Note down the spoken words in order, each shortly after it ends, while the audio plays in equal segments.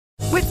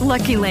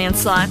Lucky Land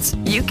Slots,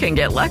 you can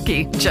get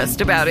lucky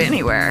just about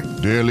anywhere.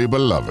 Dearly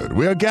beloved,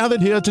 we are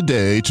gathered here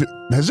today to...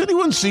 Has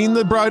anyone seen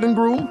the bride and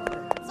groom?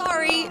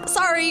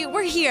 Sorry,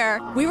 we're here.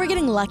 We were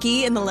getting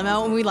lucky in the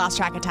limo and we lost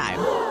track of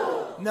time.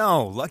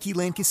 No, Lucky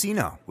Land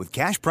Casino, with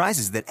cash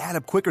prizes that add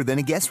up quicker than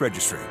a guest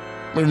registry.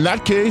 In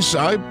that case,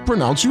 I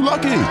pronounce you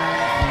lucky.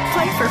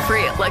 Play for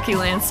free at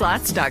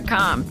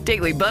LuckyLandSlots.com.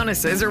 Daily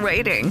bonuses are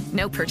waiting.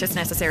 No purchase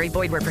necessary.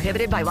 Void where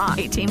prohibited by law.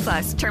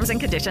 18+. Terms and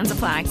conditions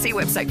apply. See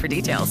website for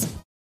details.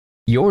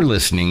 You're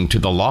listening to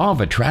the Law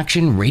of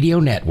Attraction Radio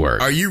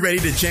Network. Are you ready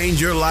to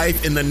change your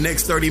life in the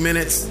next 30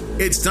 minutes?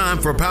 It's time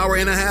for Power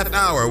in a Half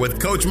Hour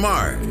with Coach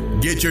Mark.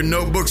 Get your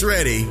notebooks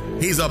ready.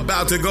 He's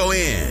about to go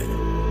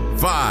in.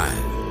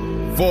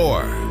 5,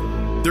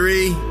 4,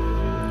 3,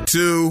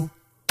 2,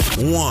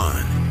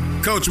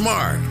 1. Coach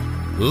Mark,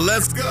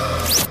 let's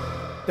go.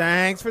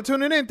 Thanks for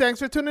tuning in.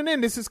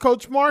 This is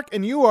Coach Mark,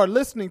 and you are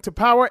listening to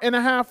Power in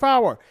a Half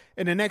Hour.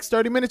 In the next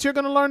 30 minutes, you're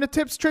going to learn the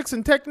tips, tricks,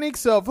 and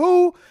techniques of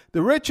who?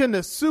 The rich and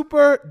the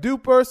super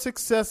duper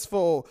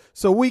successful,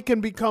 so we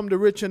can become the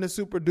rich and the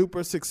super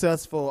duper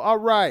successful. All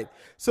right.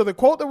 So the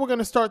quote that we're going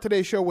to start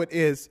today's show with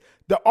is,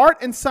 "The art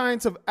and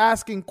science of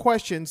asking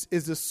questions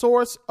is the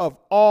source of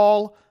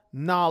all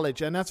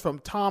knowledge." And that's from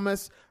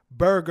Thomas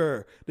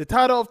Berger. The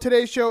title of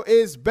today's show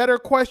is "Better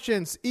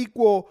Questions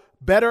Equal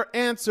Better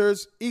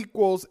Answers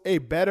Equals a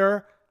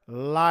Better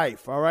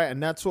Life." All right.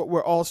 And that's what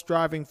we're all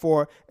striving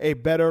for, a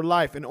better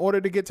life. In order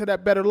to get to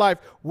that better life,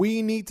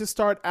 we need to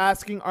start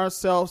asking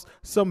ourselves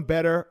some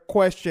better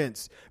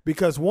questions,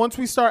 because once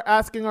we start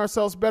asking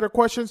ourselves better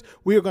questions,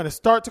 we are going to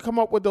start to come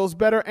up with those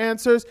better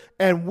answers,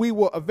 and we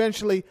will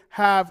eventually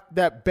have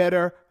that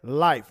better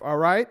life. All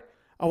right.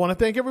 I want to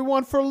thank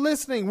everyone for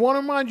listening. Want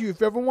to remind you,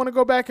 if you ever want to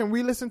go back and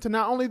re-listen to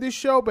not only this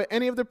show, but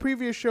any of the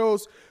previous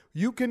shows,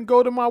 you can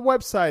go to my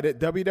website at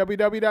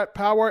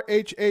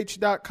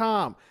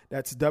www.powerhh.com.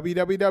 That's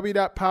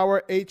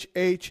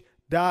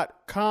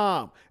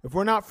www.powerhh.com. If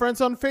we're not friends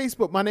on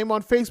Facebook, my name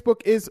on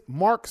Facebook is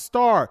Mark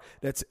Starr.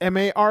 That's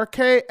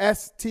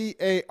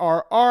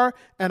MarkStarr.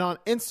 And on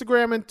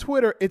Instagram and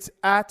Twitter, it's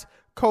at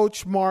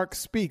Coach Mark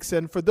Speaks.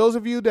 And for those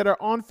of you that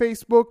are on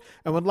Facebook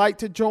and would like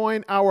to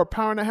join our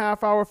Power and a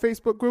Half Hour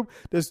Facebook group,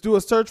 just do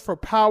a search for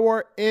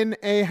Power in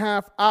a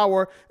Half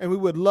Hour, and we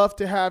would love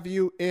to have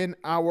you in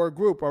our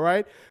group. All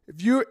right.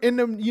 If you're in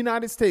the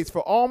United States,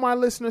 for all my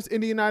listeners in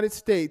the United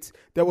States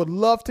that would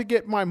love to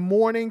get my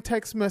morning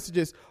text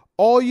messages,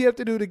 all you have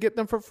to do to get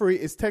them for free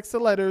is text the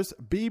letters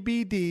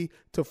BBD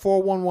to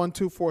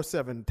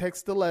 411247.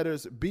 Text the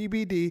letters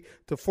BBD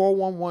to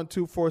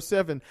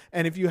 411247.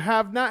 And if you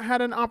have not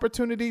had an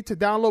opportunity to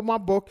download my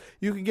book,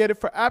 you can get it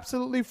for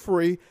absolutely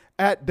free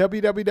at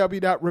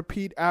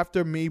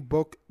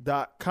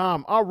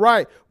www.repeataftermebook.com. All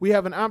right, we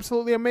have an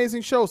absolutely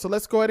amazing show, so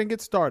let's go ahead and get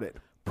started.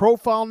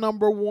 Profile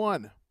number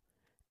 1,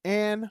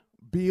 Ann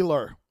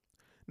Beeler.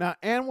 Now,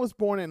 Ann was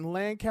born in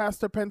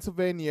Lancaster,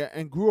 Pennsylvania,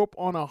 and grew up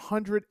on a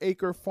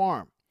 100-acre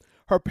farm.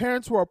 Her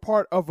parents were a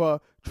part of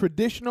a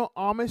traditional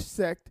Amish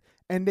sect,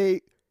 and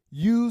they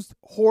used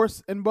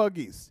horse and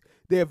buggies.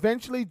 They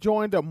eventually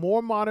joined a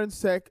more modern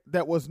sect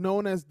that was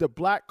known as the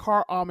Black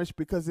Car Amish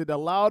because it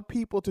allowed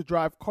people to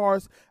drive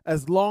cars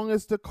as long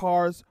as the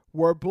cars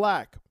were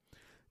black.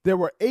 There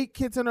were 8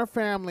 kids in her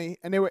family,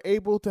 and they were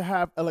able to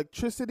have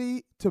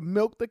electricity to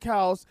milk the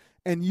cows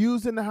and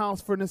use in the house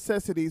for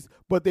necessities,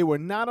 but they were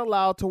not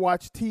allowed to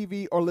watch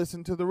TV or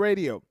listen to the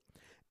radio.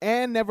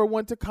 Ann never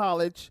went to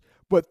college,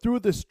 but through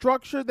the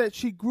structure that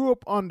she grew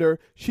up under,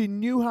 she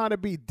knew how to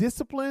be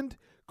disciplined,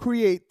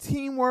 create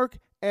teamwork,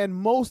 and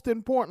most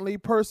importantly,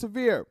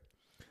 persevere.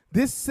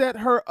 This set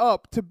her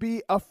up to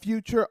be a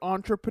future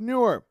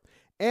entrepreneur.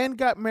 Ann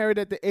got married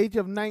at the age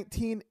of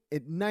 19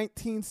 in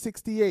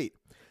 1968.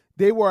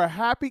 They were a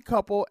happy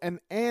couple, and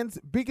Ann's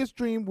biggest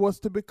dream was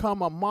to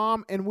become a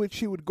mom, in which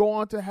she would go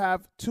on to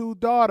have 2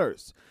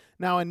 daughters.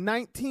 Now, in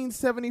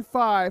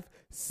 1975,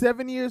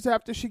 7 years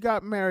after she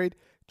got married,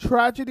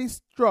 tragedy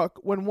struck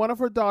when one of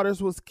her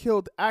daughters was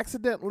killed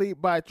accidentally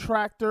by a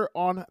tractor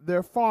on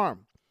their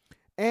farm.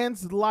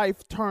 Ann's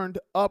life turned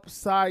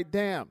upside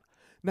down.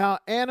 Now,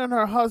 Ann and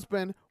her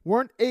husband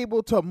weren't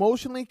able to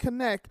emotionally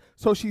connect,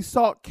 so she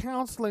sought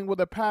counseling with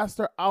a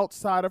pastor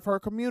outside of her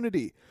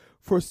community.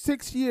 For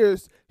 6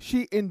 years,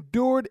 she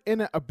endured in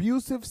an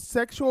abusive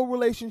sexual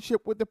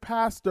relationship with the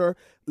pastor,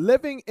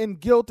 living in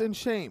guilt and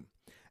shame.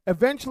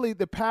 Eventually,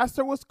 the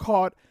pastor was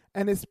caught,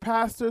 and his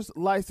pastor's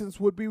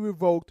license would be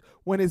revoked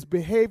when his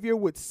behavior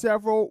with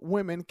several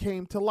women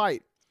came to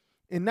light.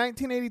 In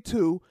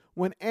 1982,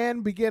 when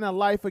Ann began a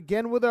life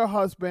again with her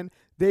husband,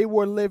 they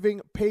were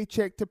living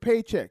paycheck to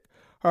paycheck.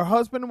 Her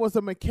husband was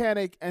a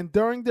mechanic, and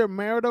during their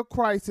marital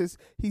crisis,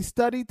 he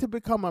studied to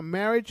become a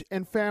marriage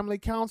and family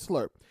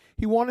counselor.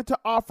 He wanted to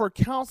offer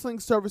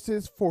counseling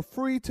services for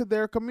free to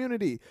their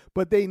community,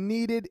 but they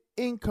needed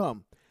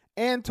income.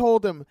 Ann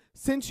told him,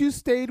 "Since you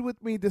stayed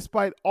with me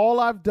despite all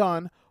I've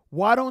done,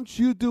 why don't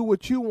you do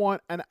what you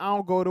want and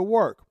I'll go to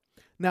work?"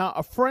 Now,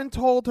 a friend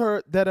told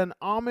her that an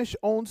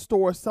Amish-owned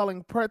store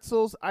selling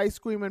pretzels, ice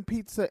cream, and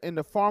pizza in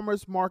the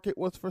farmer's market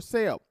was for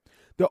sale.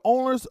 The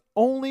owners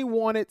only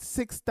wanted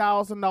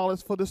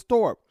 $6,000 for the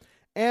store.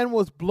 Ann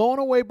was blown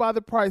away by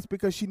the price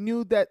because she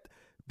knew that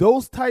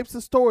those types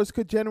of stores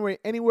could generate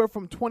anywhere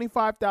from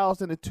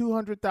 $25,000 to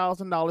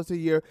 $200,000 a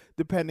year,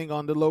 depending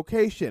on the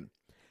location.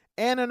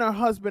 Ann and her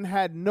husband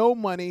had no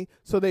money,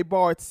 so they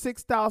borrowed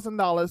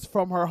 $6,000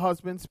 from her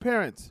husband's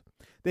parents.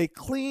 They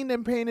cleaned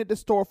and painted the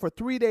store for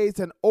 3 days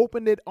and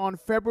opened it on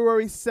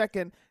February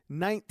 2nd,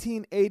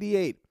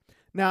 1988.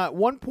 Now, at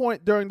one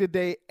point during the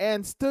day,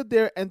 Ann stood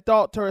there and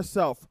thought to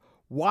herself,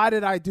 why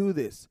did I do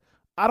this?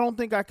 I don't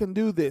think I can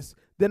do this.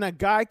 Then a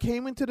guy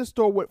came into the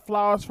store with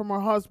flowers from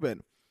her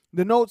husband.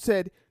 The note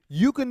said,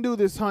 you can do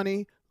this,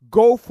 honey.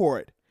 Go for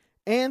it.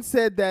 Ann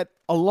said that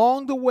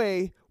along the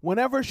way,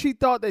 whenever she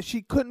thought that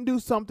she couldn't do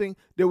something,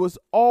 there was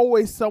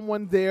always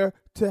someone there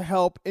to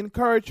help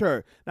encourage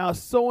her. Now, it's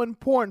so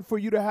important for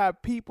you to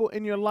have people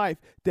in your life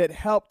that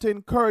help to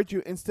encourage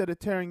you instead of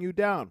tearing you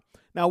down.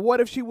 Now, what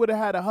if she would have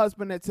had a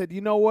husband that said,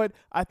 you know what,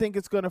 I think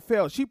it's going to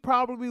fail? She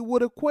probably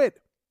would have quit.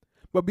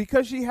 But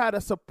because she had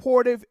a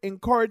supportive,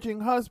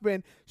 encouraging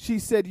husband, she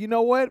said, you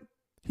know what,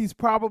 he's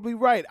probably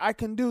right. I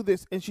can do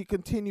this. And she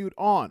continued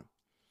on.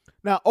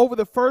 Now, over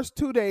the first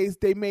 2 days,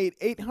 they made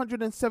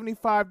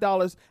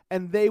 $875,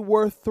 and they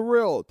were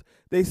thrilled.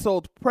 They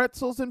sold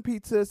pretzels and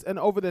pizzas, and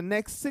over the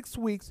next 6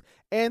 weeks,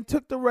 Ann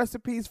took the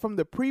recipes from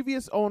the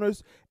previous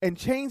owners and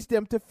changed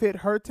them to fit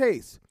her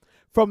taste.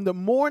 From the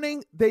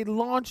morning they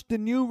launched the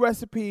new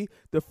recipe,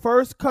 the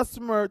first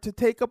customer to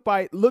take a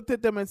bite looked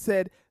at them and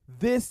said,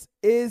 this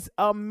is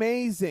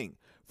amazing.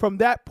 From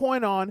that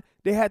point on,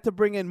 they had to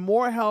bring in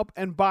more help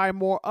and buy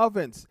more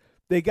ovens.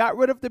 They got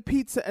rid of the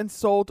pizza and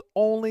sold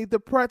only the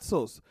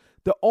pretzels.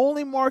 The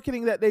only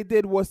marketing that they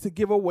did was to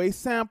give away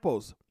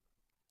samples.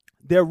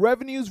 Their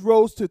revenues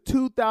rose to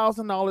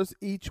 $2,000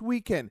 each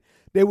weekend.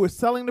 They were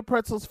selling the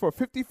pretzels for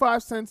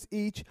 55 cents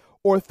each,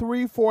 or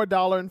 $3 for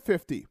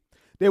 $1.50.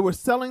 They were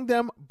selling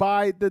them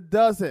by the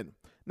dozen.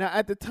 Now,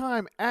 at the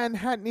time, Ann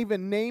hadn't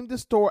even named the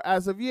store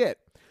as of yet.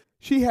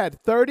 She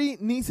had 30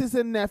 nieces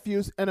and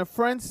nephews, and a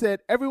friend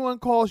said, everyone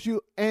calls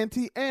you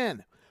Auntie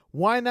Ann.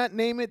 Why not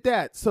name it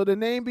that? So the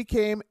name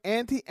became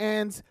Auntie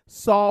Ann's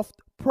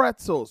Soft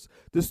Pretzels.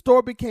 The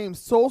store became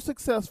so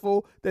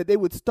successful that they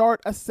would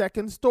start a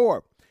second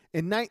store.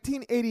 In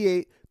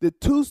 1988, the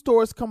two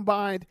stores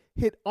combined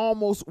hit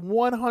almost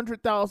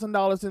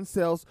 $100,000 in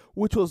sales,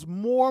 which was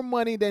more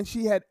money than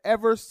she had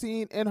ever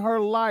seen in her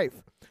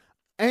life.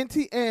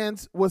 Auntie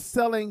Ann's was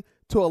selling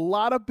to a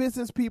lot of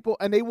business people,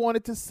 and they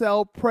wanted to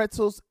sell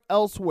pretzels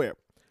elsewhere.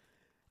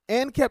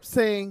 Ann kept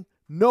saying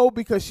no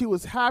because she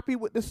was happy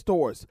with the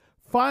stores.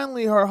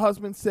 Finally, her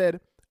husband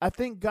said, I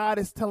think God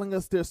is telling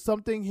us there's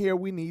something here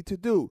we need to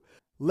do.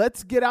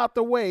 Let's get out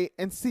the way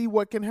and see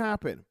what can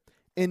happen.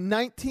 In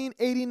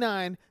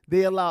 1989,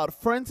 they allowed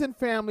friends and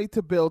family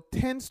to build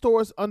 10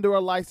 stores under a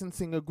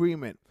licensing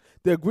agreement.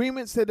 The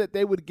agreement said that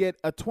they would get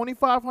a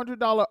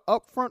 $2,500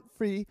 upfront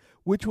fee,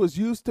 which was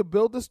used to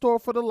build the store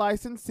for the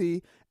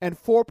licensee, and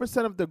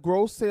 4% of the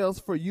gross sales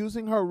for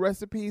using her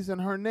recipes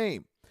and her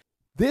name.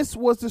 This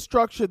was the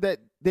structure that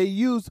they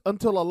used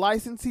until a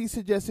licensee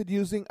suggested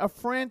using a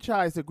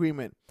franchise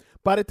agreement.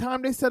 By the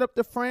time they set up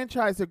the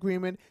franchise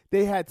agreement,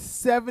 they had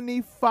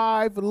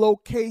 75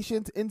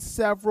 locations in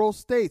several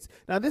states.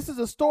 Now, this is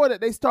a store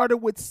that they started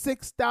with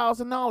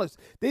 $6,000.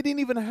 They didn't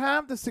even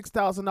have the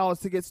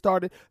 $6,000 to get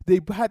started. They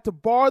had to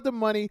borrow the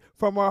money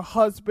from her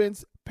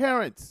husband's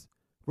parents,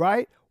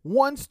 right?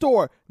 One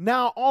store.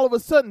 Now, all of a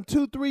sudden,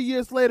 2-3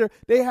 years later,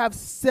 they have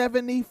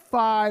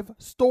 75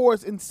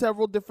 stores in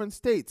several different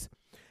states.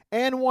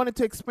 Ann wanted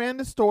to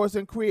expand the stores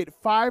and create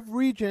 5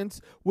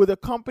 regions with a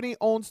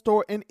company-owned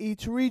store in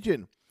each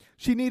region.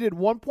 She needed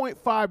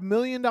 $1.5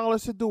 million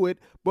to do it,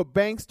 but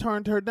banks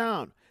turned her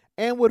down.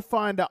 Ann would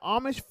find an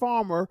Amish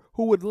farmer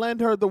who would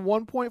lend her the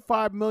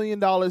 $1.5 million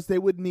they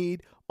would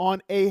need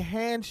on a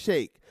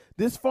handshake.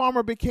 This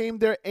farmer became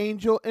their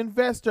angel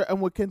investor and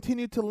would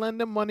continue to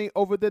lend them money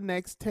over the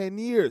next 10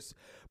 years.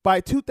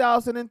 By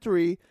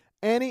 2003,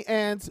 Auntie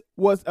Ann's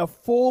was a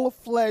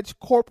full-fledged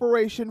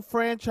corporation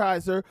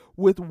franchisor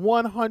with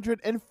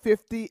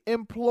 150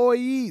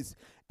 employees.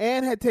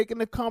 Ann had taken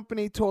the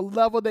company to a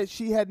level that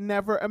she had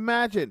never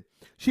imagined.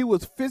 She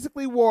was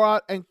physically wore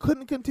out and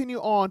couldn't continue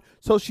on,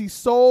 so she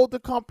sold the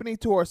company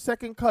to her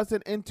second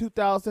cousin in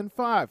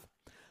 2005.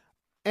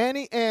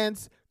 Auntie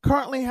Ann's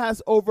currently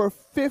has over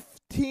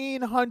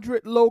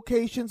 1,500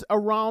 locations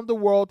around the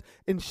world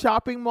in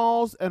shopping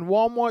malls and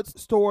Walmart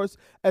stores,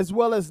 as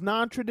well as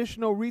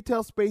non-traditional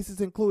retail spaces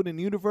including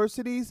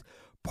universities,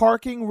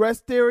 parking,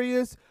 rest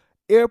areas,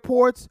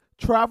 airports,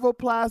 travel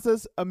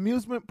plazas,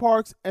 amusement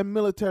parks, and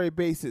military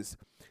bases.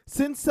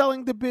 Since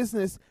selling the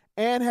business,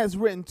 Ann has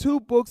written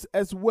 2 books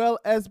as well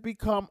as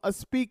become a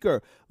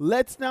speaker.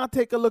 Let's now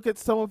take a look at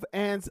some of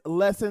Ann's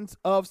lessons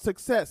of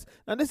success.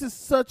 Now, this is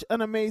such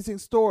an amazing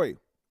story.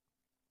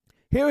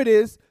 Here it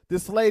is.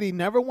 This lady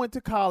never went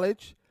to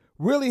college,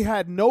 really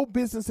had no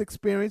business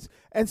experience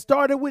and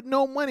started with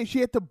no money.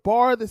 She had to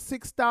borrow the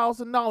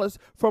 $6,000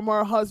 from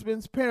her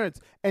husband's parents,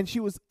 and she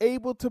was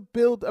able to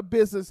build a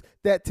business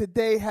that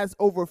today has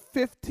over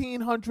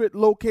 1,500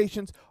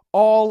 locations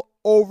all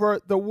over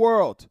the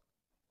world.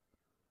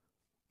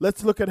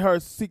 Let's look at her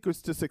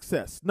secrets to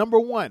success. Number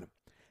one,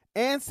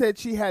 Ann said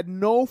she had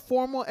no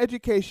formal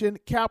education,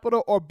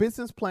 capital, or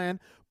business plan,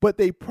 but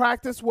they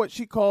practiced what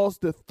she calls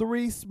the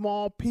 3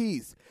 small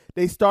P's.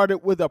 They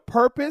started with a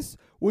purpose,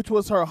 which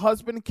was her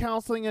husband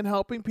counseling and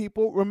helping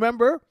people.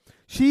 Remember,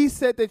 she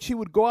said that she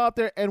would go out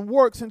there and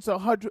work since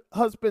her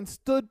husband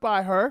stood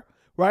by her,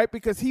 right?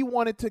 Because he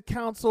wanted to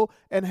counsel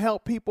and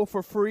help people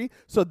for free.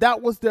 So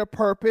that was their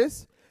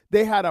purpose.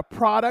 They had a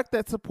product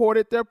that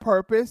supported their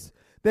purpose.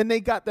 Then they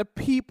got the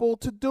people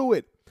to do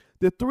it.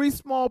 The 3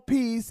 small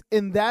P's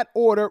in that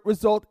order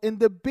result in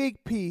the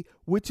big P,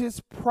 which is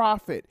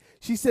profit.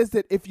 She says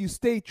that if you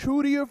stay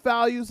true to your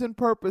values and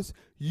purpose,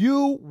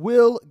 you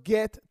will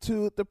get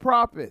to the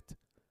profit.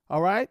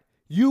 All right?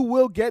 You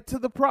will get to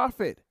the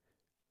profit.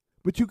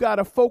 But you got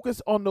to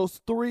focus on those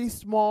 3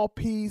 small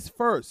P's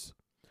first.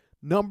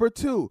 Number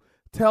 2,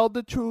 tell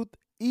the truth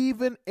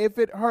even if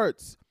it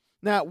hurts.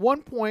 Now, at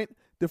one point,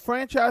 the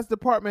franchise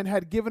department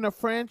had given a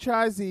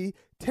franchisee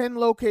 10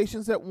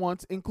 locations at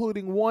once,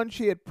 including one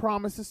she had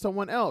promised to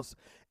someone else.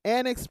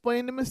 Ann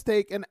explained the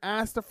mistake and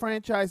asked the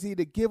franchisee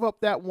to give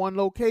up that one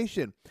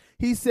location.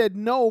 He said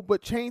no,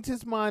 but changed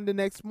his mind the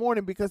next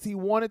morning because he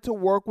wanted to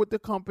work with the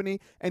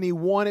company and he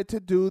wanted to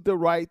do the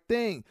right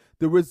thing.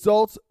 The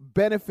results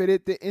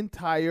benefited the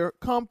entire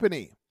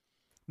company.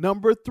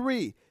 Number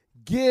 3,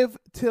 give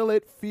till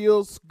it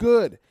feels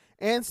good.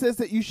 Ann says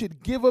that you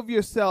should give of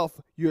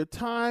yourself, your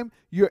time,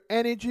 your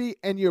energy,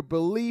 and your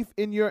belief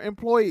in your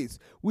employees.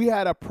 We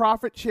had a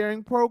profit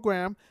sharing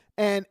program,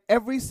 and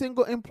every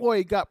single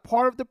employee got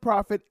part of the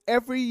profit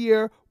every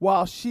year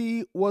while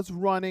she was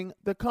running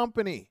the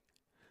company.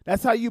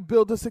 That's how you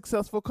build a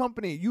successful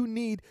company. You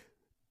need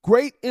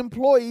great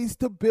employees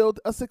to build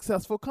a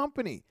successful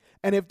company.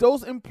 And if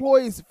those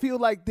employees feel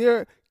like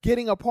they're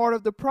getting a part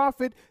of the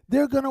profit,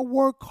 they're going to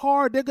work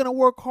hard. They're going to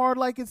work hard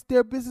like it's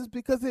their business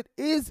because it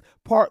is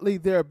partly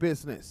their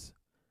business.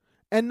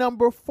 And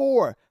number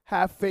 4,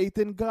 have faith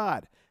in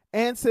God.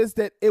 Ann says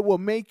that it will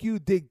make you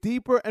dig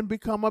deeper and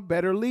become a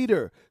better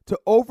leader. To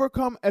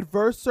overcome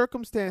adverse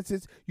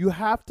circumstances, you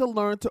have to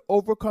learn to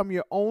overcome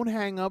your own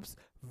hang-ups,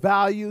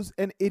 values,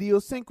 and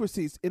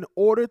idiosyncrasies in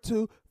order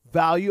to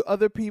value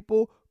other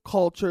people,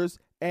 cultures,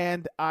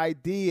 and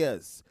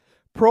ideas.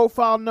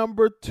 Profile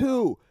number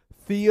 2,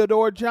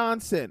 Theodore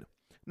Johnson.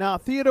 Now,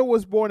 Theodore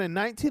was born in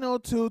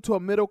 1902 to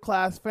a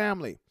middle-class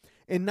family.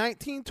 In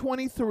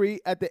 1923,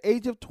 at the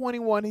age of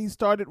 21, he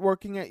started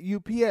working at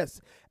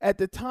UPS. At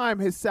the time,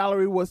 his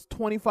salary was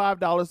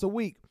 $25 a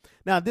week.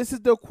 Now, this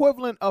is the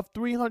equivalent of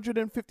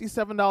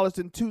 $357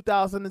 in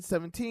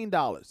 2017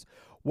 dollars.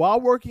 While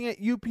working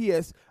at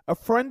UPS, a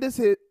friend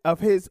of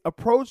his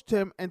approached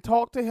him and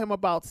talked to him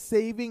about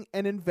saving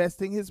and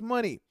investing his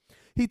money.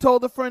 He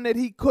told a friend that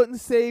he couldn't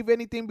save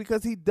anything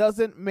because he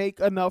doesn't make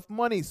enough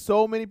money.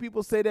 So many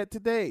people say that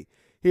today.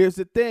 Here's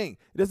the thing.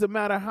 It doesn't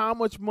matter how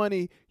much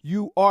money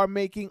you are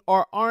making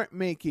or aren't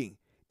making.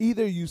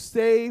 Either you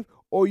save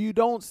or you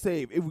don't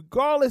save.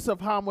 Regardless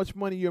of how much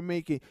money you're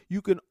making,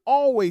 you can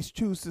always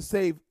choose to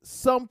save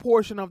some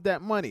portion of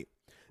that money.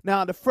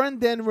 Now, the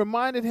friend then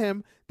reminded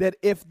him that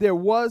if there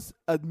was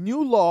a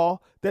new law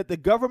that the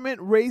government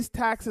raised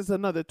taxes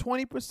another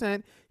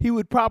 20%, he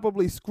would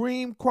probably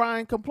scream, cry,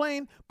 and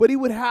complain, but he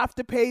would have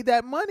to pay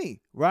that money,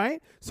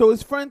 right? So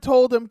his friend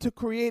told him to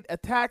create a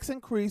tax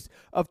increase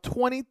of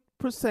 20%,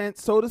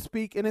 so to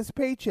speak, in his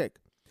paycheck.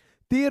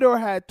 Theodore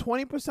had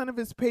 20% of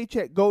his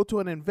paycheck go to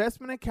an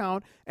investment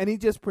account, and he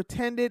just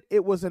pretended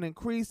it was an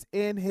increase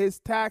in his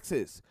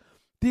taxes.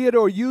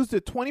 Theodore used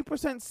the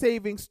 20%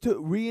 savings to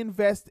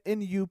reinvest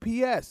in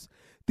UPS.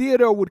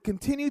 Theodore would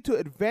continue to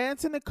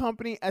advance in the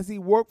company as he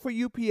worked for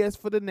UPS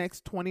for the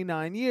next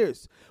 29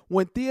 years.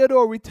 When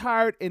Theodore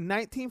retired in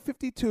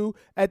 1952,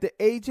 at the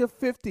age of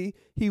 50,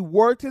 he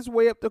worked his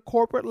way up the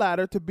corporate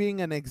ladder to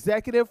being an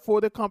executive for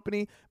the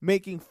company,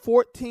 making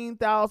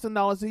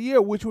 $14,000 a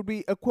year, which would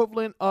be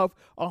equivalent of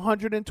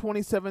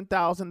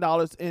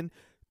 $127,000 in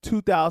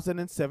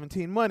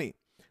 2017 money.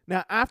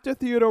 Now, after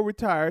Theodore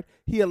retired,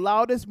 he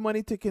allowed his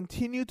money to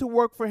continue to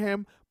work for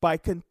him by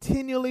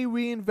continually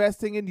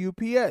reinvesting in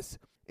UPS.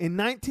 In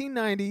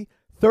 1990,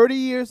 30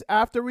 years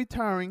after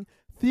retiring,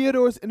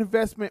 Theodore's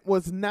investment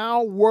was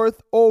now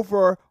worth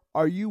over,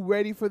 are you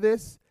ready for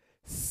this?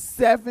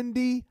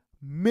 $70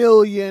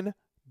 million.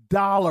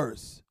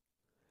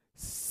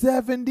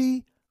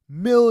 $70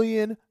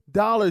 million.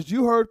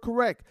 You heard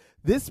correct.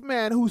 This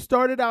man, who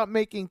started out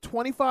making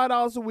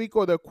 $25 a week,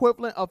 or the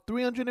equivalent of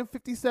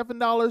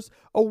 $357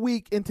 a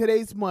week in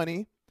today's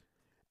money,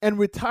 and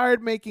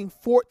retired making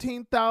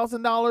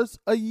 $14,000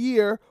 a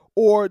year,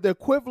 or the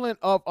equivalent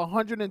of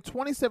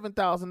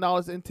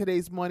 $127,000 in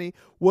today's money,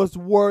 was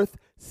worth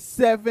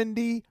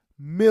 $70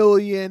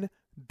 million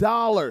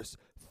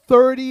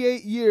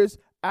 38 years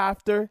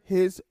after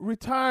his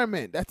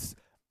retirement. That's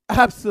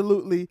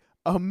absolutely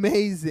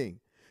amazing.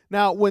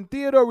 Now, when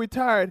Theodore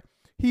retired,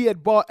 he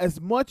had bought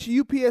as much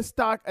UPS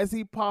stock as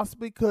he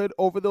possibly could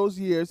over those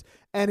years,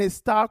 and his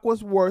stock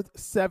was worth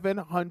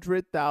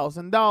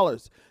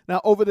 $700,000.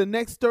 Now, over the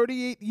next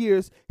 38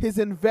 years, his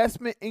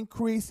investment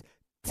increased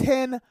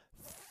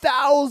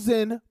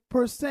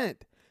 10,000%.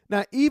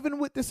 Now, even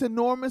with this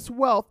enormous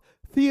wealth,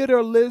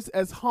 Theodore lives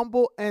as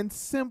humble and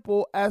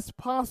simple as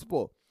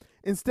possible.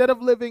 Instead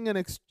of living an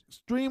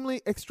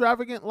extremely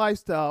extravagant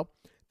lifestyle,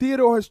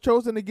 Theodore has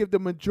chosen to give the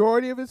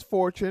majority of his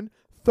fortune,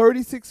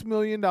 $36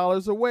 million,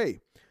 away.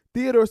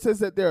 Theodore says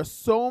that there are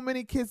so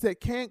many kids that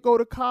can't go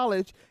to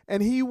college,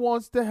 and he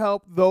wants to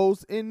help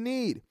those in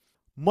need.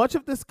 Much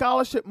of the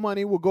scholarship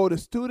money will go to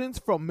students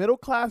from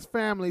middle-class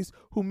families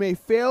who may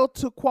fail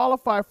to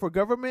qualify for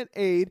government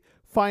aid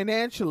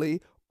financially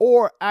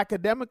or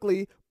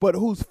academically, but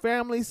whose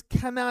families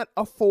cannot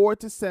afford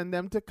to send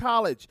them to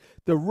college.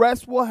 The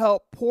rest will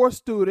help poor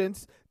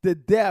students, the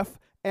deaf,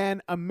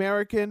 and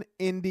American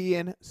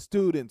Indian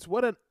students.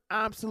 What an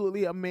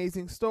absolutely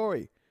amazing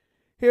story.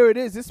 Here it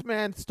is. This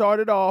man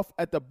started off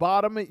at the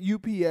bottom at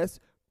UPS,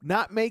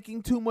 not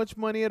making too much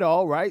money at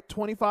all, right?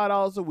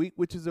 $25 a week,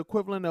 which is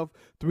equivalent of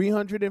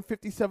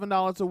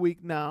 $357 a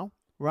week now,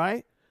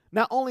 right?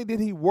 Not only did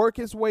he work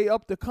his way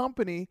up the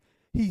company,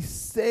 he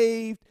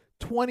saved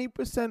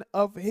 20%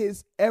 of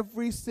his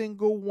every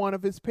single one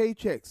of his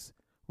paychecks,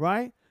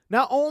 right?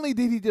 Not only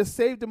did he just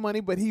save the money,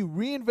 but he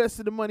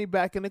reinvested the money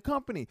back in the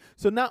company.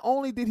 So not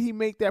only did he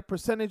make that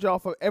percentage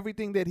off of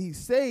everything that he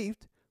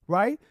saved,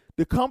 right?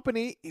 The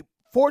company,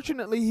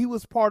 fortunately, he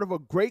was part of a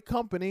great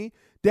company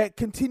that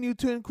continued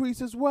to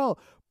increase as well.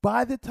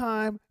 By the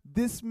time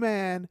this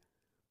man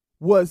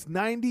was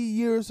 90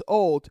 years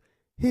old,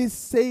 his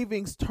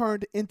savings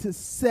turned into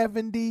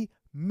 $70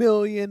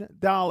 million.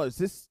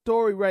 This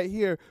story right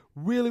here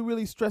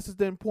really stresses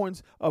the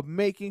importance of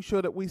making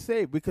sure that we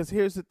save, because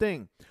here's the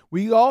thing.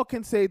 We all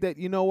can say that,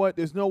 you know what,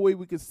 there's no way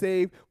we could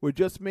save. We're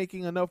just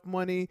making enough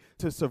money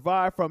to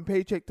survive from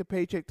paycheck to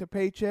paycheck to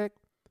paycheck.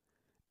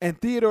 And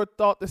Theodore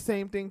thought the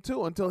same thing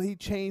too, until he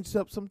changed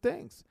up some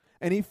things.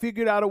 And he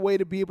figured out a way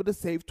to be able to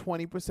save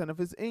 20% of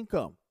his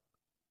income.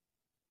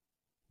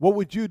 What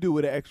would you do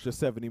with an extra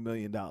 $70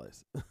 million?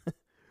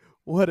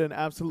 What an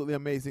absolutely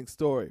amazing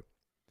story.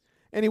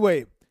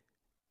 Anyway,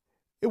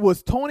 it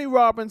was Tony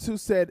Robbins who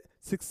said,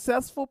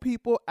 successful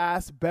people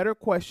ask better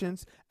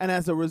questions, and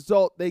as a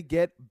result, they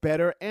get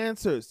better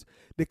answers.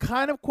 The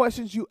kind of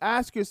questions you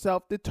ask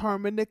yourself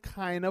determine the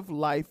kind of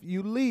life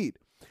you lead.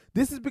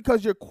 This is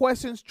because your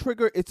questions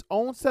trigger its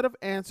own set of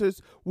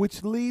answers,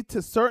 which lead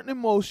to certain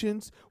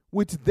emotions,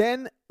 which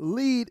then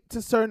lead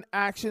to certain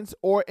actions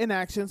or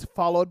inactions,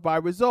 followed by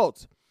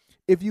results.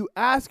 If you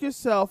ask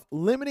yourself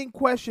limiting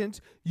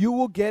questions, you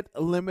will get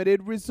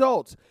limited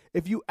results.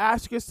 If you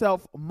ask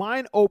yourself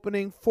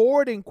mind-opening,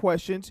 forwarding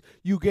questions,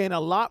 you gain a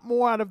lot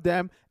more out of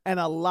them and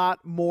a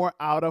lot more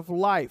out of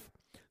life.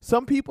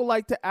 Some people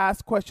like to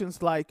ask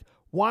questions like,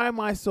 why am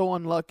I so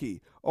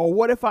unlucky? Or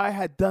what if I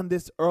had done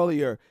this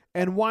earlier?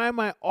 And why am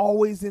I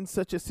always in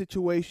such a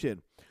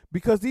situation?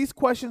 Because these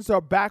questions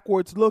are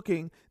backwards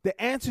looking, the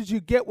answers you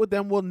get with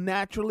them will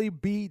naturally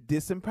be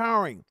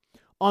disempowering.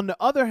 On the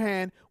other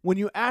hand, when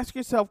you ask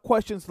yourself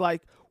questions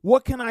like,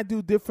 what can I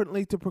do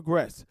differently to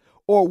progress?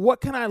 Or what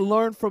can I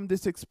learn from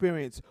this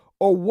experience?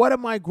 Or what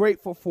am I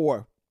grateful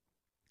for?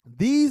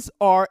 These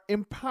are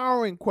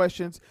empowering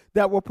questions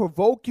that will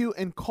provoke you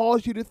and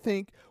cause you to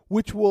think,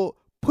 which will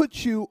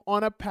put you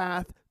on a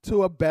path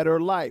to a better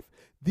life.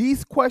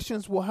 These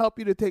questions will help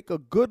you to take a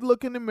good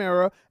look in the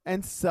mirror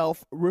and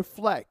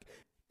self-reflect.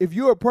 If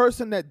you're a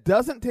person that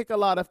doesn't take a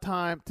lot of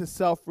time to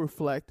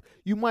self-reflect,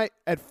 you might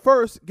at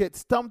first get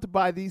stumped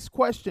by these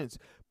questions,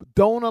 but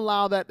don't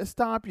allow that to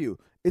stop you.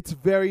 It's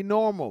very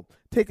normal.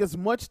 Take as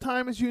much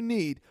time as you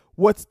need.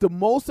 What's the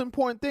most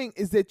important thing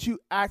is that you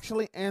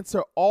actually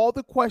answer all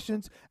the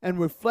questions and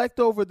reflect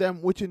over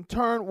them, which in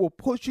turn will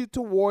push you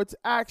towards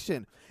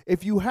action.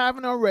 If you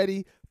haven't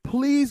already,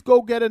 please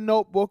go get a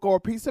notebook or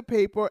a piece of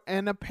paper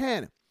and a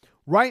pen.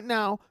 Right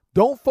now,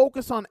 don't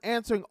focus on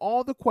answering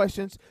all the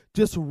questions.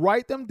 Just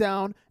write them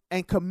down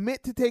and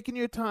commit to taking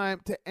your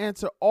time to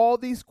answer all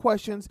these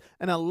questions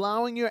and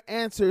allowing your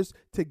answers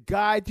to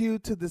guide you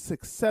to the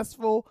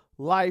successful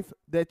life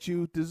that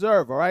you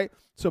deserve, all right?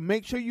 So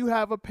make sure you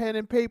have a pen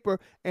and paper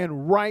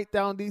and write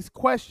down these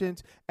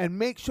questions and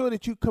make sure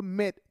that you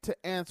commit to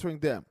answering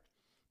them.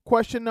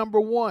 Question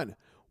number 1,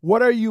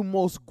 what are you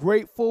most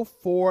grateful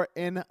for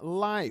in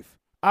life?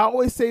 I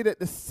always say that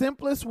the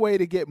simplest way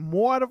to get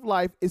more out of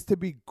life is to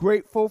be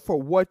grateful for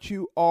what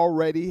you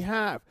already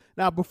have.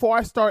 Now, before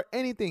I start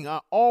anything,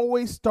 I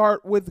always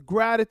start with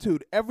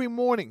gratitude every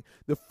morning.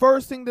 The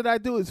first thing that I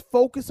do is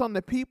focus on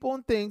the people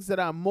and things that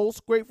I'm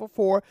most grateful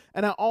for,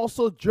 and I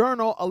also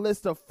journal a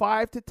list of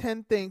 5 to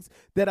 10 things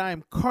that I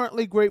am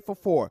currently grateful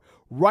for.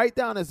 Write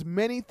down as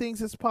many things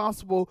as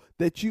possible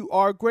that you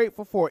are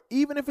grateful for,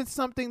 even if it's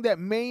something that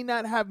may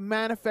not have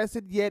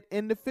manifested yet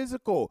in the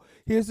physical.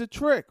 Here's the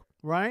trick,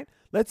 right?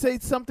 Let's say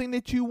it's something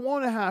that you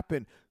want to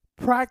happen.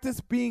 Practice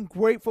being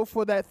grateful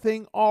for that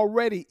thing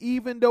already,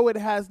 even though it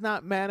has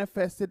not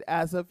manifested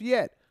as of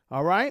yet.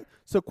 All right?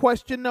 So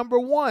question number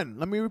 1,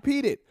 let me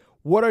repeat it.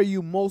 What are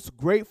you most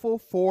grateful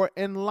for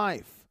in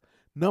life?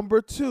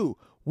 Number 2,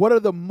 what are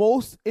the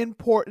most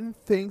important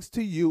things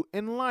to you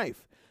in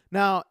life?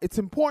 Now, it's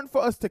important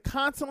for us to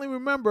constantly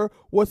remember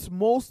what's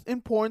most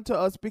important to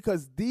us,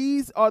 because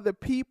these are the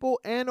people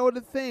and or the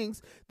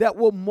things that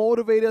will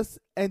motivate us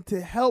and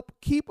to help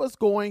keep us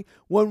going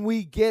when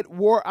we get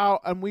wore out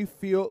and we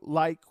feel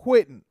like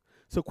quitting.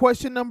 So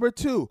question number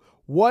 2,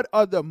 what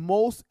are the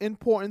most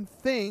important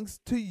things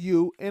to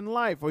you in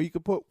life? Or you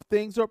could put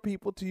things or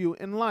people to you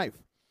in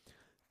life.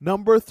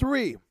 Number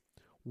 3,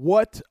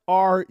 what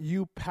are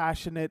you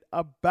passionate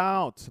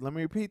about? Let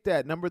me repeat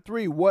that. Number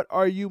 3, what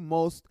are you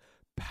most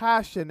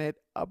passionate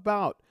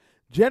about?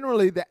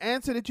 Generally, the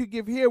answer that you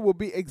give here will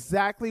be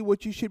exactly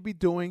what you should be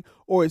doing,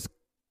 or is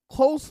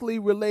closely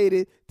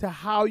related to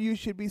how you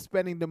should be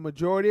spending the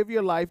majority of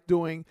your life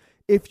doing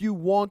if you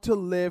want to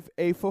live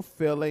a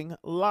fulfilling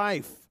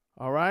life.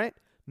 All right?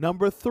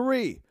 Number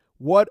 3,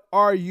 what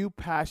are you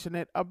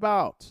passionate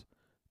about?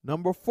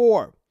 Number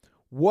 4,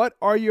 what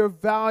are your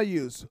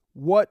values?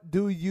 What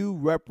do you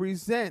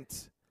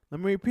represent? Let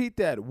me repeat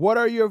that. What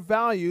are your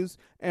values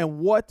and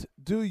what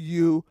do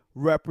you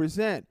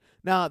represent?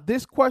 Now,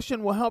 this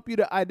question will help you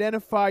to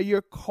identify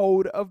your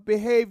code of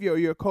behavior,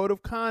 your code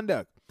of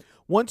conduct.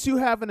 Once you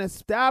have an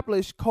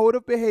established code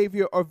of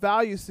behavior or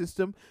value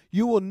system,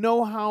 you will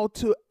know how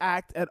to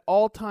act at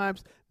all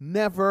times,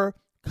 never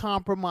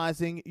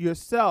compromising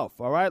yourself.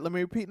 All right, let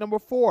me repeat. Number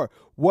 4,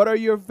 what are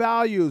your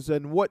values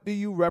and what do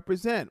you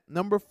represent?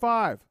 Number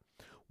 5,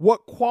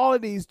 what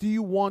qualities do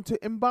you want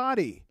to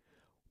embody?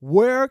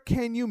 Where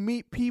can you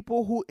meet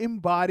people who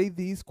embody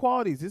these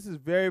qualities? This is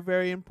very,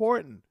 very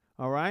important,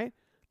 all right?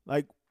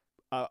 Like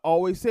I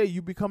always say,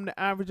 you become the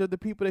average of the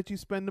people that you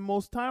spend the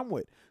most time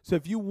with. So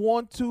if you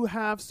want to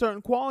have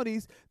certain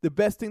qualities, the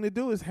best thing to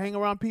do is hang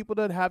around people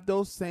that have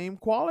those same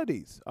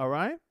qualities, all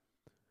right?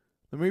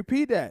 Let me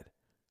repeat that.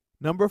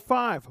 Number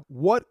 5,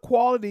 what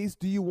qualities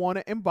do you want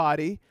to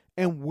embody,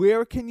 and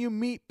where can you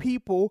meet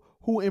people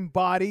who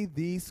embody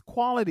these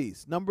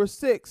qualities? Number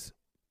 6,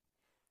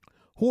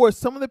 who are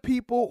some of the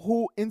people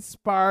who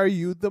inspire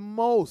you the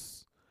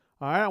most?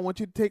 All right, I want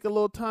you to take a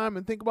little time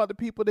and think about the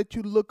people that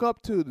you look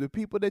up to, the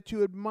people that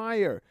you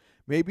admire.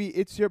 Maybe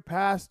it's your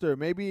pastor,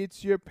 maybe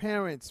it's your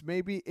parents,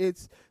 maybe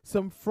it's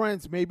some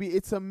friends, maybe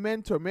it's a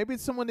mentor, maybe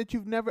it's someone that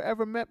you've never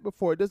ever met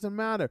before. It doesn't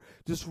matter.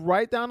 Just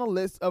write down a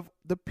list of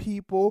the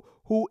people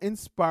who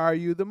inspire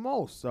you the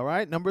most. All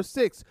right, number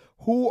 6,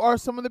 who are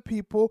some of the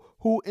people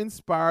who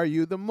inspire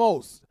you the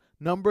most?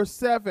 Number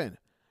 7,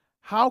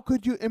 how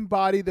could you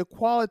embody the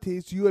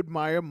qualities you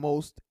admire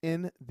most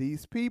in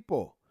these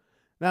people?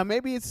 Now,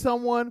 maybe it's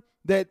someone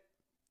that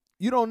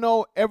you don't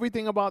know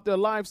everything about their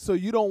life, so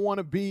you don't want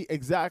to be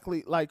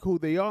exactly like who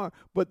they are,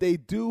 but they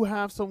do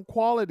have some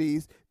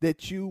qualities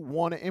that you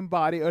want to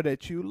embody or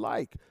that you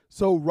like.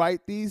 So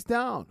write these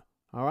down.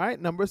 All right.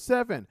 Number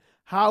 7,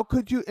 how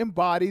could you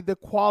embody the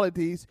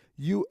qualities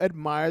you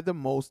admire the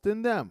most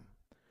in them?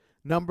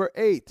 Number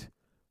 8,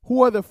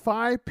 who are the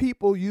 5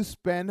 people you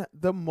spend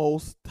the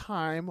most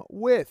time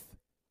with?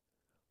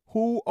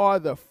 Who are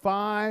the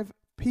 5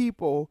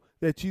 people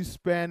that you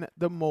spend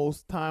the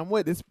most time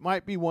with? This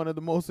might be one of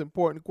the most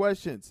important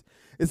questions.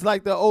 It's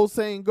like the old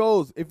saying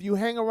goes, if you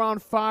hang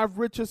around 5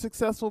 rich or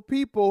successful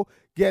people,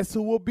 guess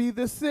who will be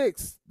the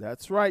 6th?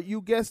 That's right,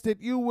 you guessed it,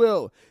 you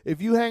will. If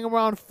you hang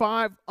around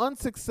 5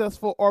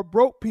 unsuccessful or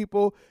broke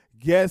people,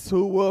 guess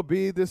who will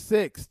be the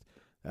 6th?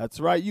 That's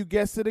right, you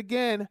guessed it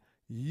again.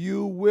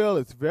 You will.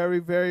 It's very,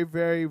 very,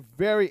 very,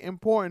 very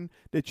important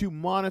that you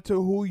monitor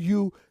who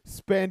you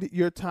spend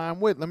your time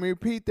with. Let me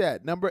repeat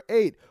that. Number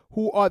 8,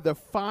 who are the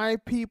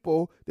 5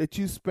 people that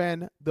you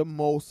spend the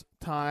most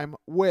time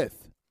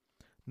with?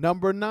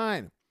 Number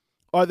 9,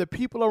 are the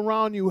people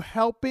around you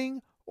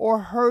helping or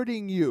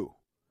hurting you?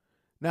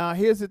 Now,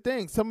 here's the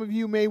thing. Some of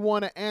you may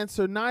want to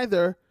answer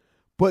neither,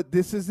 but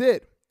this is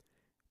it.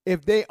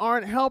 If they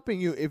aren't helping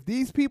you, if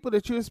these people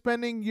that you're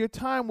spending your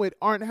time with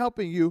aren't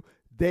helping you,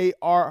 they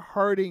are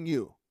hurting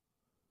you.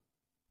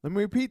 Let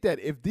me repeat that.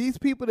 If these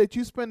people that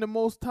you spend the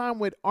most time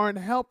with aren't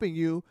helping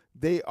you,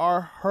 they are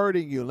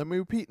hurting you. Let me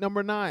repeat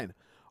number 9.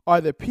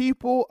 Are the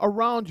people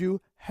around you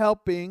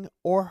helping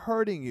or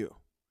hurting you?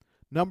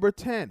 Number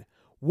 10.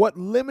 What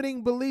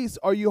limiting beliefs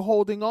are you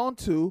holding on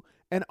to,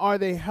 and are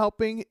they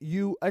helping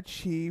you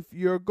achieve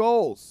your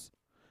goals?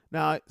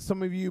 Now,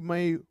 some of you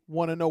may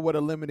want to know what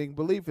a limiting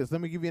belief is.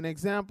 Let me give you an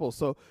example.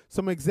 So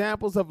some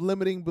examples of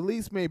limiting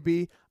beliefs may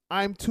be,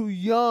 I'm too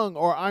young,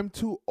 or I'm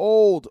too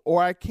old,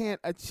 or I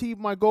can't achieve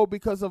my goal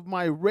because of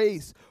my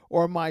race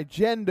or my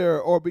gender,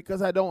 or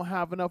because I don't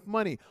have enough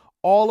money.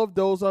 All of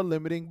those are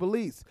limiting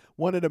beliefs.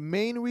 One of the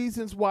main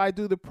reasons why I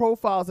do the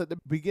profiles at the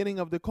beginning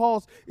of the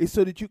calls is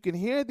so that you can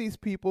hear these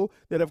people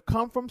that have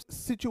come from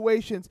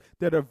situations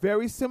that are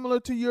very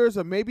similar to yours,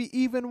 or maybe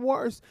even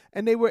worse,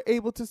 and they were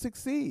able to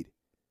succeed.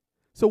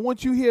 So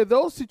once you hear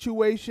those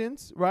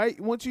situations,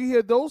 right, once you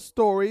hear those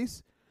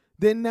stories,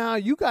 then now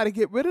you got to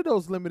get rid of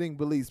those limiting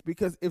beliefs,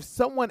 because if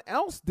someone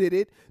else did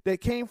it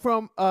that came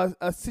from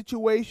a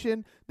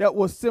situation that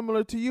was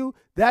similar to you,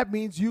 that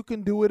means you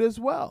can do it as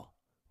well,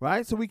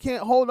 right? So we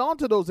can't hold on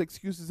to those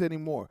excuses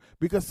anymore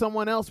because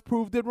someone else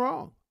proved it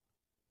wrong.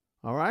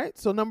 All right.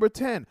 So number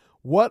 10,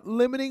 what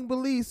limiting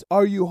beliefs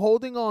are you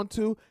holding on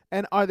to,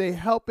 and are they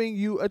helping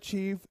you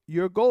achieve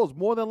your goals?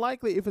 More than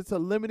likely, if it's a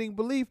limiting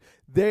belief,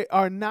 they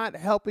are not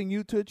helping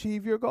you to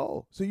achieve your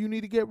goal. So you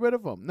need to get rid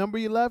of them. Number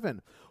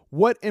 11,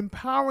 what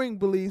empowering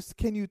beliefs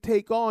can you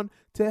take on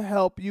to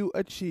help you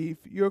achieve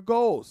your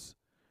goals?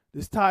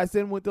 This ties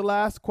in with the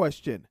last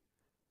question.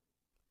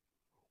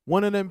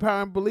 One of the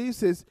empowering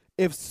beliefs is,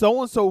 if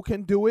so-and-so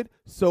can do it,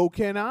 so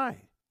can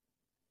I.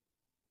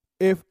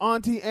 If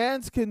Auntie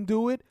Anne's can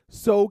do it,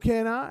 so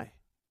can I.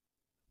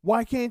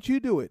 Why can't you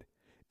do it?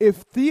 If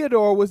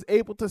Theodore was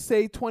able to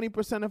save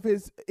 20% of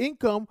his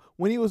income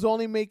when he was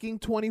only making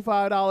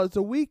 $25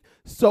 a week,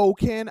 so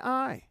can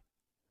I.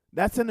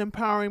 That's an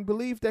empowering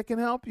belief that can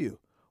help you.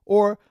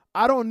 Or,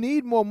 I don't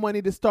need more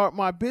money to start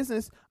my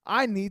business.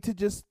 I need to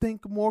just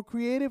think more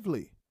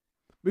creatively.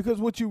 Because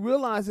what you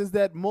realize is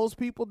that most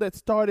people that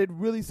started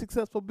really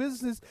successful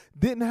businesses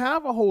didn't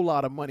have a whole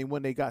lot of money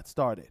when they got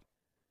started.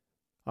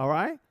 All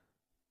right?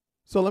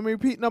 So let me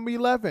repeat number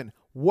 11.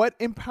 What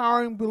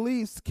empowering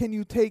beliefs can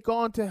you take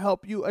on to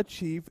help you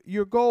achieve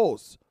your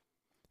goals?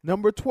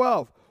 Number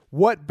 12.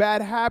 What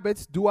bad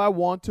habits do I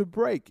want to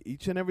break?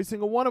 Each and every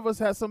single one of us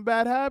has some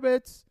bad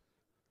habits.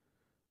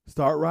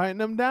 Start writing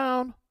them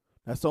down.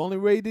 That's the only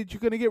way that you're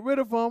going to get rid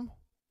of them.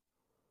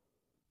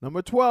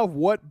 Number 12.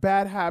 What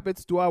bad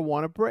habits do I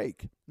want to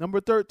break?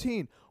 Number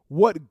 13.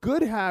 What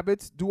good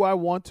habits do I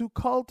want to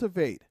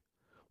cultivate?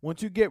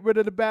 Once you get rid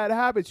of the bad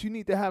habits, you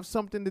need to have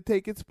something to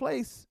take its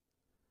place.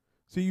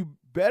 So you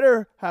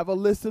better have a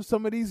list of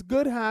some of these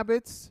good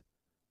habits.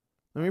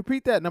 Let me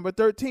repeat that. Number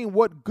 13,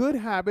 what good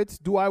habits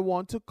do I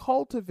want to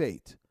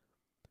cultivate?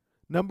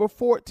 Number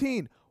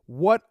 14,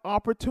 what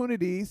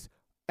opportunities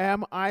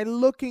am I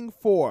looking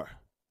for?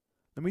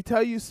 Let me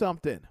tell you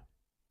something.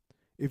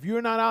 If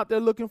you're not out there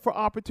looking for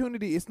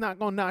opportunity, it's not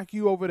going to knock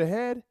you over the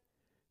head.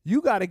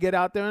 You got to get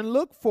out there and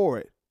look for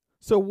it.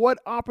 So what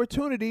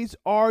opportunities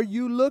are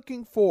you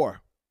looking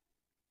for?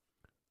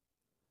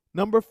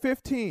 Number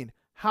 15,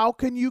 how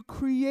can you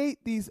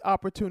create these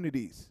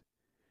opportunities?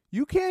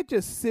 You can't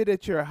just sit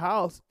at your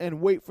house and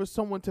wait for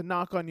someone to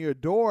knock on your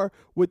door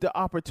with the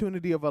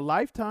opportunity of a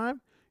lifetime.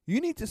 You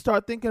need to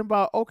start thinking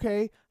about,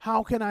 okay,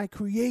 how can I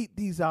create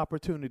these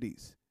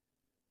opportunities?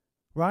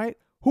 Right?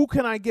 Who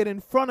can I get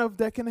in front of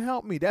that can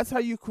help me? That's how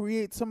you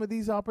create some of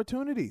these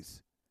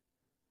opportunities.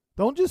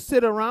 Don't just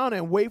sit around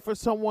and wait for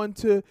someone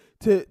to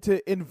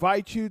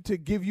invite you to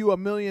give you $1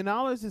 million.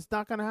 It's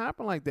not going to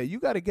happen like that. You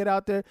got to get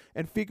out there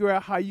and figure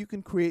out how you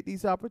can create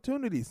these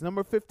opportunities.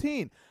 Number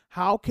 15,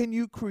 how can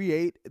you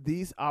create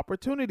these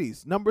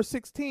opportunities? Number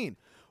 16,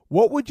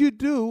 what would you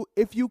do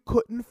if you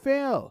couldn't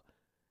fail?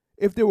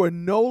 If there were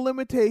no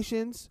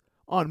limitations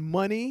on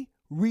money,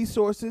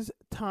 resources,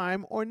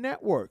 time, or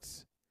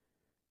networks?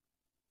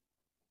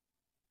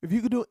 If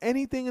you could do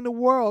anything in the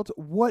world,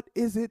 what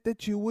is it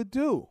that you would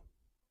do?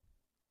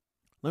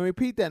 Let me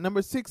repeat that.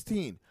 Number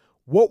 16,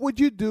 what would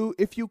you do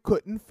if you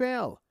couldn't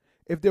fail?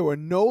 If there were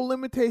no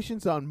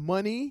limitations on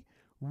money,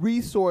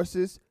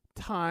 resources,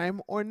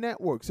 time, or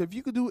networks. If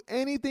you could do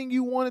anything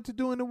you wanted to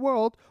do in the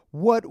world,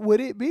 what would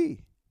it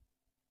be?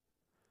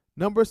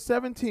 Number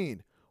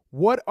 17,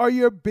 what are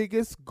your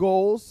biggest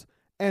goals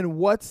and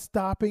what's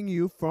stopping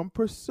you from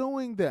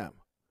pursuing them?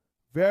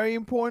 Very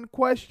important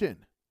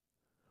question.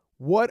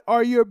 What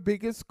are your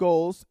biggest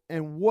goals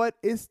and what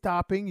is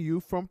stopping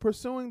you from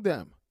pursuing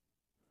them?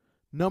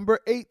 Number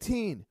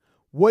 18,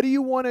 what do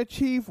you want to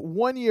achieve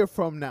 1 year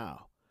from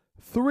now,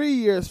 3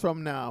 years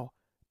from now,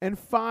 and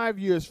 5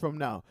 years from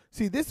now?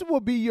 See, this will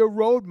be your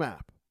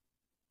roadmap.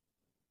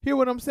 Hear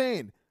what I'm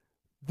saying?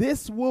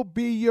 This will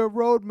be your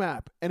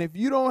roadmap. And if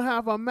you don't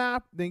have a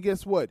map, then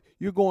guess what?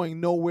 You're going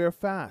nowhere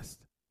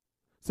fast.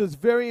 So it's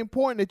very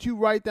important that you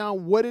write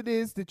down what it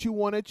is that you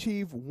want to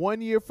achieve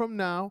 1 year from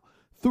now,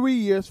 3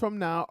 years from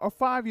now, or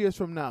 5 years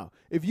from now.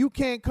 If you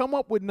can't come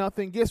up with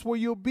nothing, guess where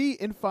you'll be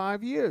in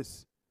 5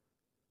 years?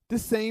 The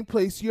same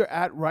place you're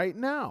at right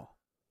now.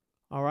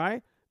 All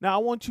right? Now,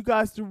 I want you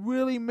guys to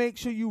really make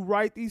sure you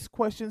write these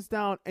questions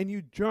down and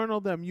you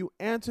journal them. You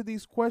answer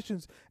these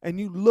questions and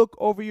you look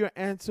over your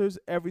answers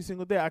every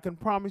single day. I can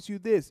promise you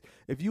this.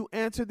 If you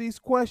answer these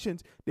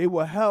questions, they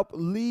will help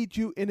lead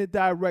you in the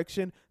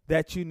direction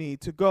that you need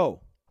to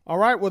go. All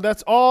right, well,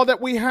 that's all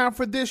that we have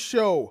for this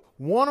show.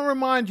 Want to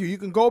remind you, you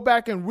can go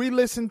back and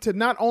re-listen to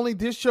not only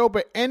this show,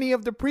 but any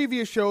of the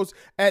previous shows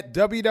at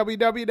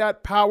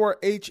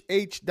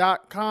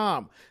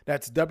www.powerhh.com.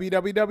 That's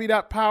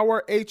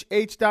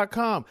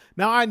www.powerhh.com.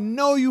 Now, I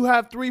know you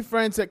have 3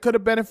 friends that could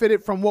have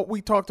benefited from what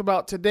we talked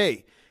about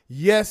today.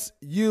 Yes,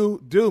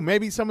 you do.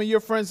 Maybe some of your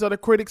friends are the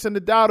critics and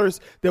the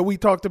doubters that we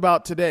talked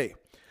about today.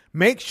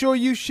 Make sure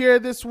you share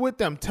this with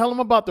them. Tell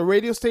them about the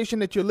radio station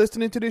that you're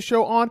listening to this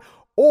show on,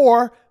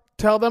 or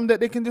tell them that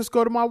they can just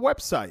go to my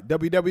website,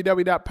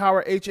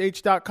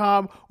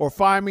 www.powerhh.com, or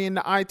find me in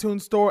the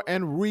iTunes store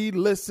and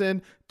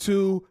re-listen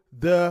to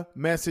the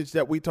message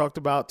that we talked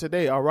about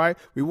today, all right?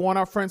 We want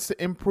our friends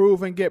to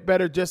improve and get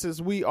better just as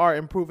we are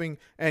improving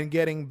and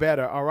getting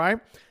better, all right?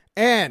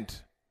 And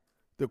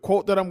the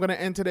quote that I'm going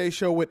to end today's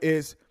show with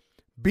is,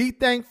 be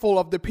thankful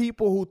of the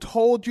people who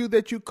told you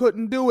that you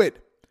couldn't do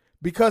it.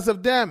 Because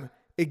of them,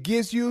 it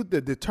gives you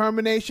the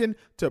determination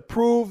to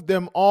prove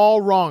them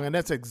all wrong. And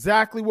that's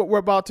exactly what we're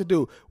about to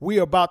do. We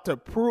are about to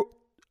prove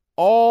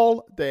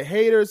all the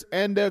haters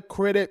and the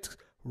critics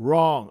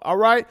wrong. All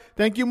right?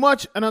 Thank you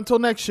much. And until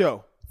next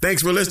show.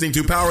 Thanks for listening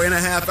to Power in a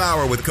Half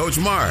Hour with Coach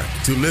Mark.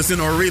 To listen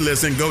or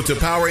re-listen, go to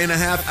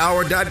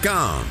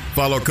powerinhalfhour.com.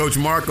 Follow Coach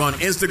Mark on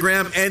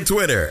Instagram and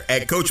Twitter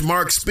at Coach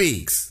Mark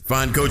Speaks.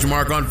 Find Coach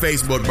Mark on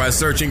Facebook by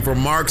searching for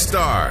Mark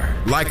Starr.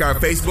 Like our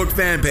Facebook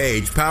fan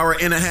page, Power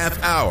in a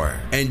Half Hour,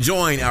 and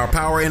join our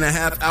Power in a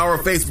Half Hour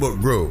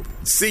Facebook group.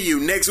 See you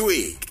next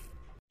week.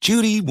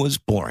 Judy was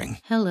boring.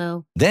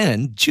 Hello.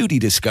 Then Judy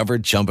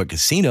discovered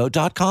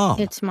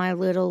ChumbaCasino.com. It's my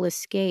little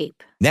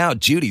escape. Now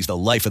Judy's the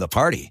life of the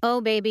party. Oh,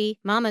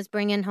 baby, mama's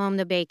bringing home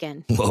the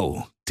bacon.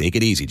 Whoa, take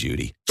it easy,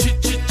 Judy.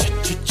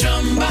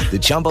 The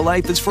Chumba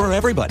life is for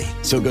everybody.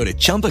 So go to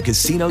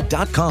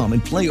ChumbaCasino.com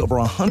and play over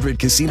 100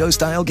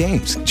 casino-style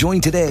games. Join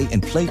today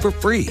and play for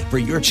free for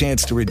your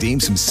chance to redeem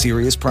some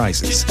serious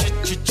prizes.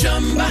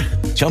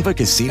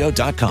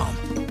 ChumbaCasino.com.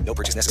 No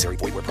purchase necessary.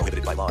 Void where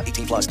prohibited by law.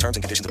 18+ terms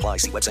and conditions apply.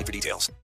 See website for details.